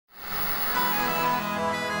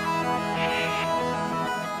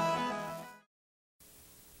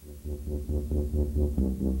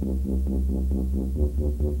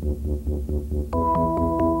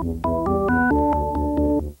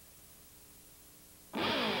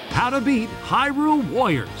How to beat Hyrule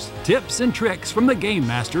Warriors. Tips and tricks from the Game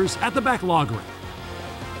Masters at the Backloggery.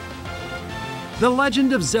 The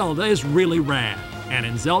Legend of Zelda is really rad, and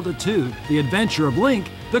in Zelda 2, The Adventure of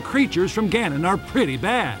Link, the creatures from Ganon are pretty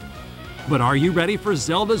bad. But are you ready for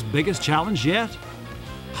Zelda's biggest challenge yet?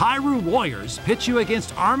 Hyrule Warriors pits you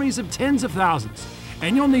against armies of tens of thousands,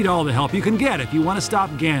 and you'll need all the help you can get if you want to stop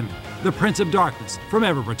Ganon, the Prince of Darkness, from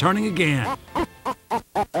ever returning again.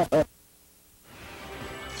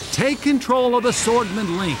 Take control of the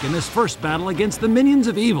Swordman Link in this first battle against the minions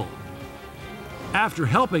of evil. After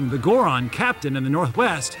helping the Goron captain in the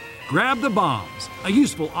northwest, grab the bombs, a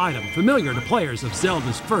useful item familiar to players of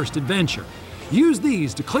Zelda's first adventure. Use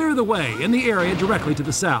these to clear the way in the area directly to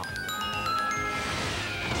the south.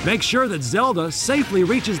 Make sure that Zelda safely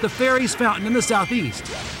reaches the Fairy's Fountain in the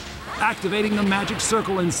southeast. Activating the magic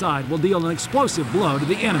circle inside will deal an explosive blow to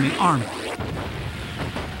the enemy army.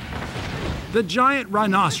 The giant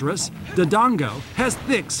rhinoceros, Dodongo, has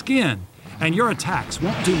thick skin, and your attacks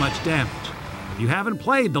won't do much damage. If you haven't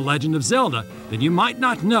played The Legend of Zelda, then you might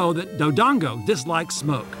not know that Dodongo dislikes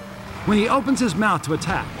smoke. When he opens his mouth to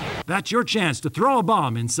attack, that's your chance to throw a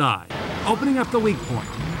bomb inside, opening up the weak point.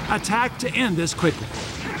 Attack to end this quickly.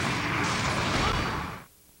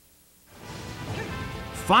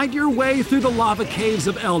 Fight your way through the lava caves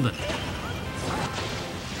of Eldin.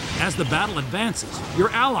 As the battle advances, your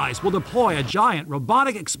allies will deploy a giant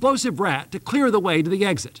robotic explosive rat to clear the way to the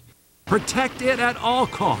exit. Protect it at all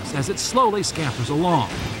costs as it slowly scampers along.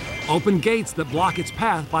 Open gates that block its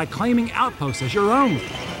path by claiming outposts as your own.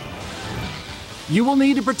 You will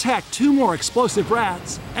need to protect 2 more explosive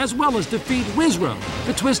rats, as well as defeat Wizro,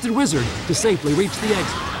 the Twisted Wizard, to safely reach the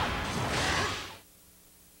exit.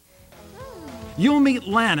 You'll meet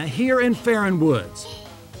Lana here in Farron Woods.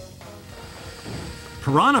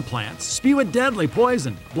 Piranha plants spew a deadly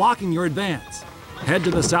poison, blocking your advance. Head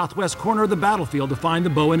to the southwest corner of the battlefield to find the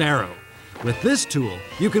bow and arrow. With this tool,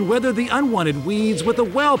 you can wither the unwanted weeds with a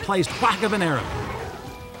well-placed whack of an arrow.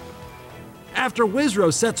 After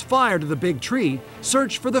Wizro sets fire to the big tree,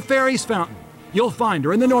 search for the Fairy's Fountain. You'll find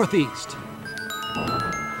her in the northeast.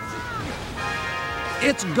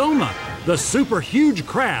 It's Goma, the super huge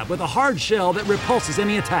crab with a hard shell that repulses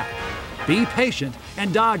any attack. Be patient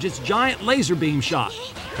and dodge its giant laser beam shot.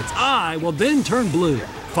 Its eye will then turn blue,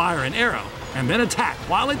 fire an arrow, and then attack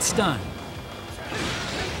while it's stunned.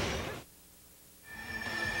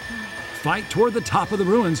 Fight toward the top of the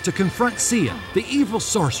ruins to confront Sia, the evil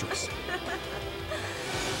sorceress.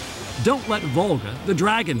 Don't let Volga, the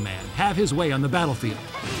Dragon Man, have his way on the battlefield.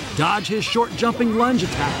 Dodge his short jumping lunge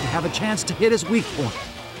attack to have a chance to hit his weak point.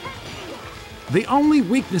 The only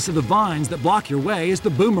weakness of the vines that block your way is the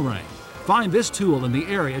boomerang. Find this tool in the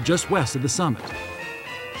area just west of the summit.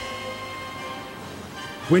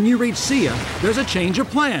 When you reach Sia, there's a change of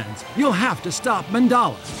plans. You'll have to stop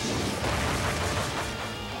Mandala.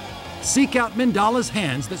 Seek out Mandala's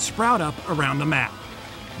hands that sprout up around the map.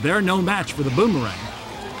 They're no match for the boomerang.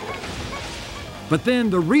 But then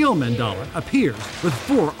the real Mandala appears with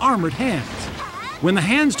 4 armored hands. When the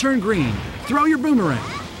hands turn green, throw your boomerang.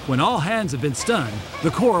 When all hands have been stunned, the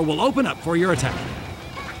core will open up for your attack.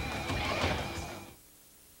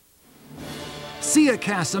 Sia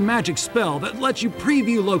casts a magic spell that lets you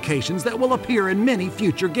preview locations that will appear in many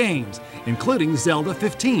future games, including Zelda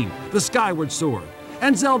 15, the Skyward Sword,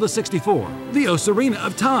 and Zelda 64, the Ocarina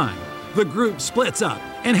of Time. The group splits up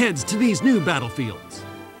and heads to these new battlefields.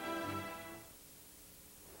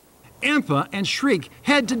 Impa and Shriek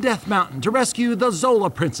head to Death Mountain to rescue the Zola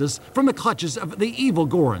Princess from the clutches of the evil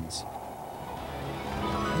Gorons.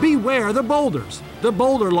 Beware the boulders. The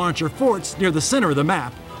boulder launcher forts near the center of the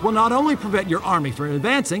map will not only prevent your army from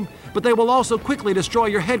advancing, but they will also quickly destroy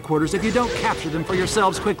your headquarters if you don't capture them for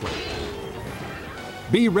yourselves quickly.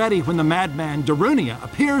 Be ready when the madman Darunia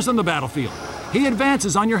appears on the battlefield. He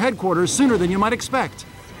advances on your headquarters sooner than you might expect.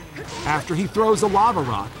 After he throws a lava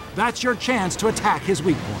rock, that's your chance to attack his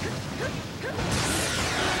weak point.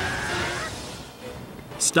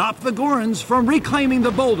 Stop the Gorons from reclaiming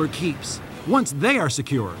the boulder keeps. Once they are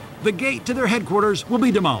secured, the gate to their headquarters will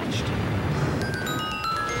be demolished.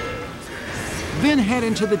 Then head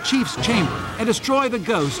into the chief's chamber and destroy the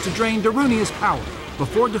ghost to drain Darunia's power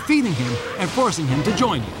before defeating him and forcing him to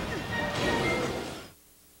join you.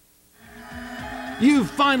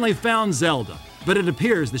 You've finally found Zelda, but it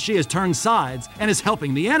appears that she has turned sides and is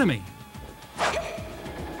helping the enemy.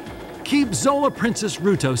 Keep Zola Princess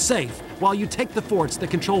Ruto safe while you take the forts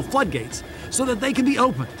that control floodgates so that they can be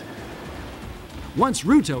opened. Once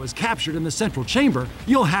Ruto is captured in the central chamber,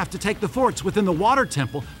 you'll have to take the forts within the water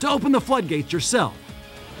temple to open the floodgates yourself.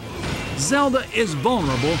 Zelda is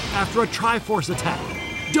vulnerable after a Triforce attack.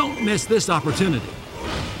 Don't miss this opportunity.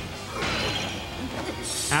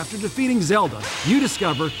 After defeating Zelda, you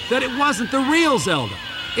discover that it wasn't the real Zelda.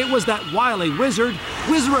 It was that wily wizard,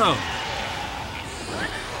 Wizro.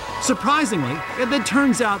 Surprisingly, it then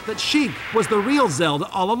turns out that Sheik was the real Zelda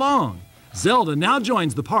all along. Zelda now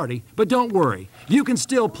joins the party, but don't worry, you can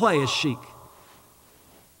still play as Sheik.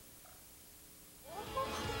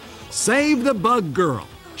 Save the Bug Girl.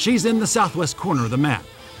 She's in the southwest corner of the map.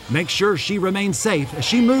 Make sure she remains safe as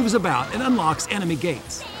she moves about and unlocks enemy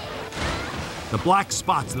gates. The black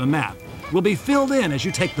spots on the map will be filled in as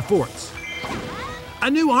you take the forts. A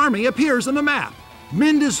new army appears on the map.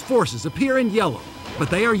 Minda's forces appear in yellow, but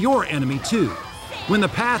they are your enemy too. When the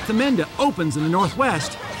path to Minda opens in the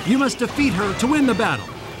northwest, you must defeat her to win the battle.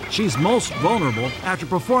 She's most vulnerable after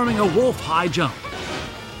performing a wolf high jump.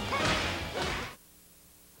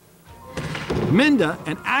 Minda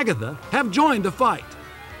and Agatha have joined the fight.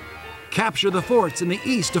 Capture the forts in the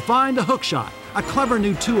east to find a hookshot, a clever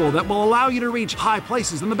new tool that will allow you to reach high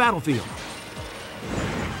places in the battlefield.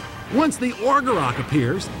 Once the Orgorok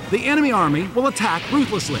appears, the enemy army will attack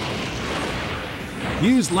ruthlessly.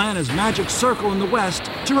 Use Lana's magic circle in the west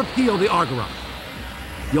to repel the Orgorok.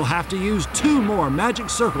 You'll have to use 2 more magic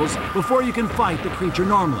circles before you can fight the creature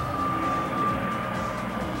normally.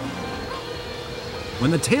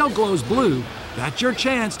 When the tail glows blue, that's your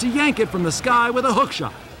chance to yank it from the sky with a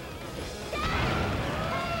hookshot.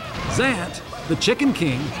 Zant, the Chicken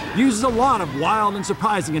King, uses a lot of wild and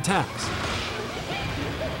surprising attacks.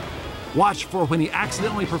 Watch for when he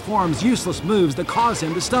accidentally performs useless moves that cause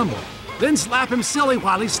him to stumble. Then slap him silly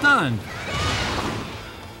while he's stunned.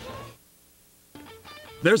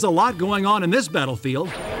 There's a lot going on in this battlefield.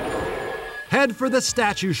 Head for the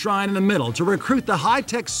statue shrine in the middle to recruit the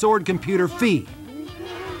high-tech sword computer Fi.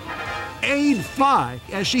 Aid Fi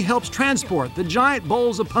as she helps transport the giant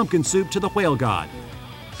bowls of pumpkin soup to the whale god,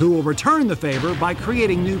 who will return the favor by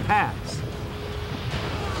creating new paths.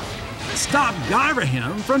 Stop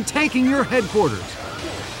Gyrahim from taking your headquarters.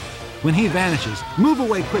 When he vanishes, move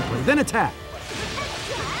away quickly, then attack.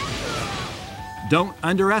 Don't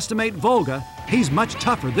underestimate Volga. He's much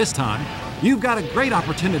tougher this time. You've got a great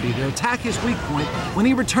opportunity to attack his weak point when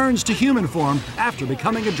he returns to human form after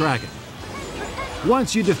becoming a dragon.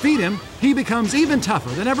 Once you defeat him, he becomes even tougher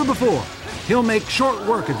than ever before. He'll make short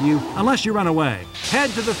work of you unless you run away. Head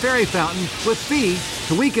to the fairy fountain with Fi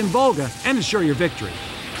to weaken Volga and ensure your victory.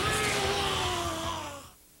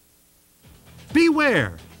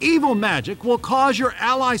 Beware! Evil magic will cause your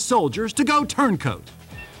ally soldiers to go turncoat.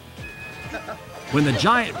 When the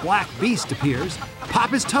giant black beast appears, pop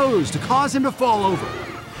his toes to cause him to fall over.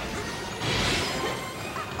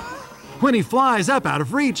 When he flies up out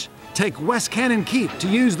of reach, take West Cannon Keep to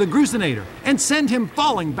use the Grusinator and send him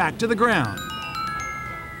falling back to the ground.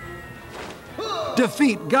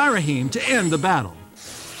 Defeat Gyrahim to end the battle.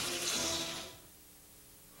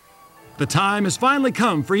 The time has finally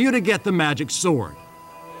come for you to get the magic sword.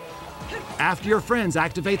 After your friends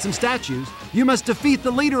activate some statues, you must defeat the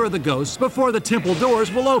leader of the ghosts before the temple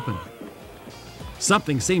doors will open.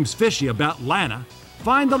 Something seems fishy about Lana.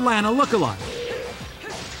 Find the Lana lookalike.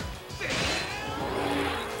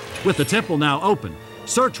 With the temple now open,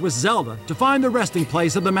 search with Zelda to find the resting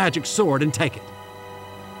place of the magic sword and take it.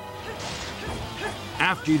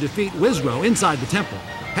 After you defeat Wizro inside the temple,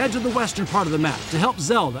 head to the western part of the map to help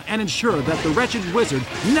Zelda and ensure that the wretched wizard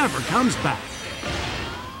never comes back.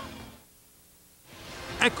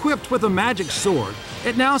 Equipped with a magic sword,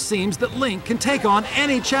 it now seems that Link can take on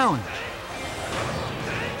any challenge.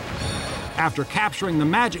 After capturing the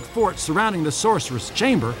magic fort surrounding the sorceress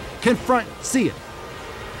chamber, confront Sia.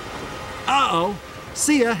 Uh-oh,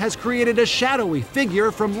 Sia has created a shadowy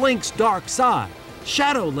figure from Link's dark side,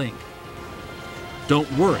 Shadow Link. Don't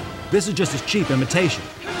worry, this is just a cheap imitation.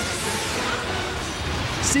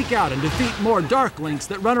 Seek out and defeat more Dark Links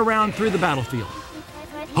that run around through the battlefield.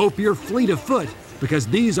 Hope you're fleet of foot, because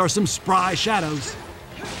these are some spry shadows.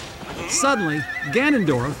 Suddenly,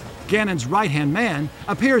 Ganondorf, Ganon's right-hand man,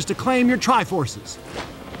 appears to claim your Triforces.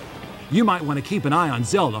 You might want to keep an eye on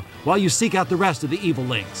Zelda while you seek out the rest of the evil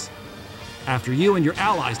Links. After you and your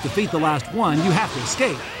allies defeat the last one, you have to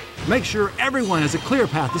escape. Make sure everyone has a clear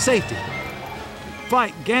path to safety.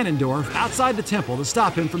 Fight Ganondorf outside the temple to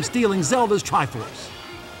stop him from stealing Zelda's Triforce.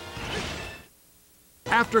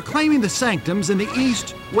 After claiming the sanctums in the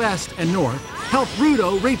east, west, and north, help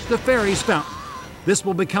Ruto reach the fairy's fountain. This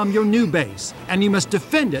will become your new base, and you must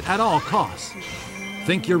defend it at all costs.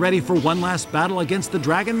 Think you're ready for one last battle against the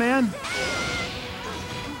Dragon Man?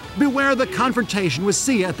 Beware the confrontation with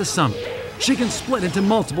Sia at the summit. She can split into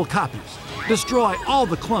multiple copies. Destroy all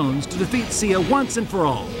the clones to defeat Sia once and for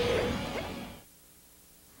all.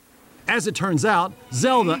 As it turns out,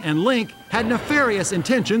 Zelda and Link had nefarious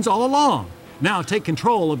intentions all along. Now take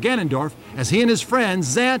control of Ganondorf as he and his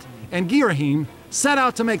friends Zant and Girahim set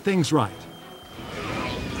out to make things right.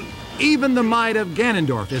 Even the might of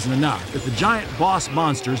Ganondorf isn't enough if the giant boss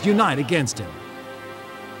monsters unite against him.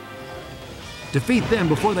 Defeat them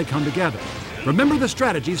before they come together. Remember the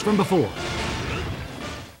strategies from before.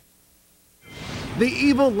 The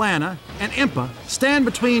evil Lana and Impa stand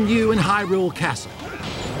between you and Hyrule Castle.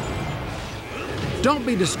 Don't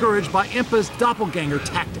be discouraged by Impa's doppelganger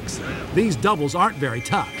tactics. These doubles aren't very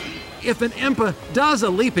tough. If an Impa does a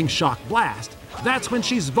leaping shock blast, that's when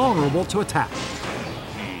she's vulnerable to attack.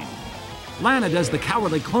 Lana does the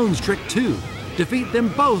cowardly clones trick too. Defeat them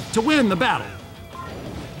both to win the battle.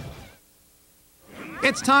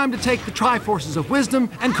 It's time to take the Triforces of Wisdom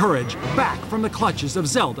and Courage back from the clutches of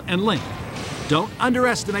Zelda and Link. Don't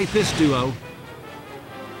underestimate this duo.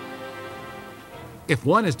 If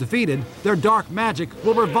one is defeated, their dark magic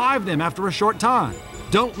will revive them after a short time.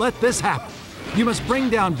 Don't let this happen. You must bring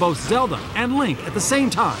down both Zelda and Link at the same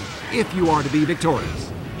time if you are to be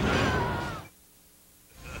victorious.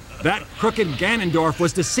 That crooked Ganondorf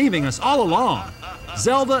was deceiving us all along.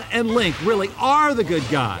 Zelda and Link really are the good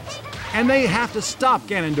guys, and they have to stop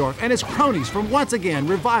Ganondorf and his cronies from once again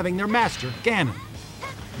reviving their master, Ganon.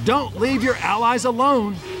 Don't leave your allies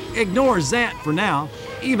alone. Ignore Zant for now.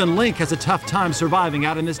 Even Link has a tough time surviving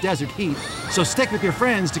out in this desert heat, so stick with your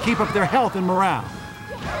friends to keep up their health and morale.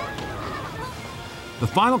 The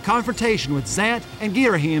final confrontation with Zant and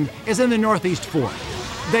Girahim is in the Northeast Fort.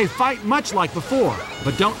 They fight much like before,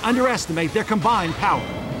 but don't underestimate their combined power.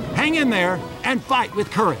 Hang in there and fight with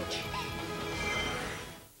courage.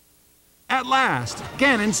 At last,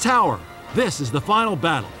 Ganon's Tower. This is the final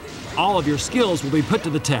battle. All of your skills will be put to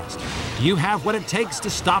the test. Do you have what it takes to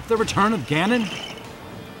stop the return of Ganon?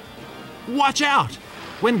 Watch out!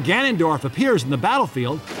 When Ganondorf appears in the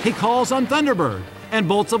battlefield, he calls on Thunderbird, and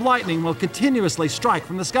bolts of lightning will continuously strike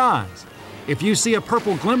from the skies. If you see a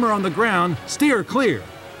purple glimmer on the ground, steer clear.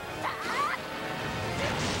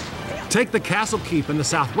 Take the castle keep in the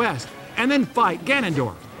southwest, and then fight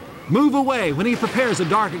Ganondorf. Move away when he prepares a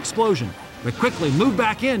dark explosion, but quickly move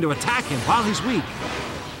back in to attack him while he's weak.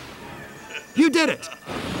 You did it!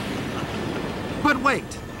 But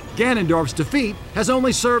wait, Ganondorf's defeat has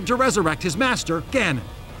only served to resurrect his master, Ganon.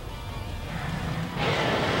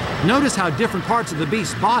 Notice how different parts of the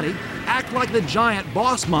beast's body act like the giant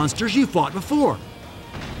boss monsters you fought before.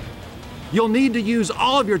 You'll need to use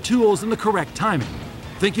all of your tools in the correct timing.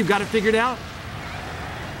 Think you've got it figured out?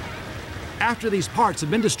 After these parts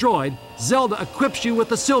have been destroyed, Zelda equips you with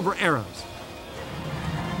the silver arrows.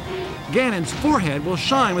 Ganon's forehead will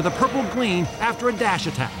shine with a purple gleam after a dash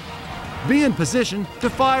attack. Be in position to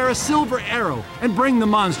fire a silver arrow and bring the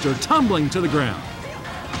monster tumbling to the ground.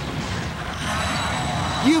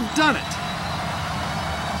 You've done it!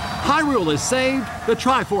 Hyrule is saved, the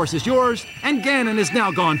Triforce is yours, and Ganon is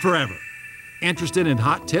now gone forever. Interested in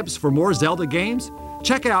hot tips for more Zelda games?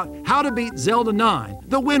 Check out How to Beat Zelda 9,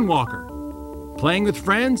 The Wind Walker. Playing with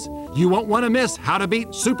friends? You won't want to miss How to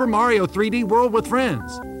Beat Super Mario 3D World with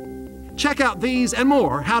Friends. Check out these and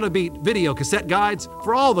more How to Beat video cassette guides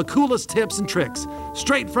for all the coolest tips and tricks,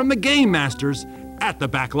 straight from the game masters at the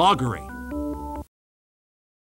Backloggery.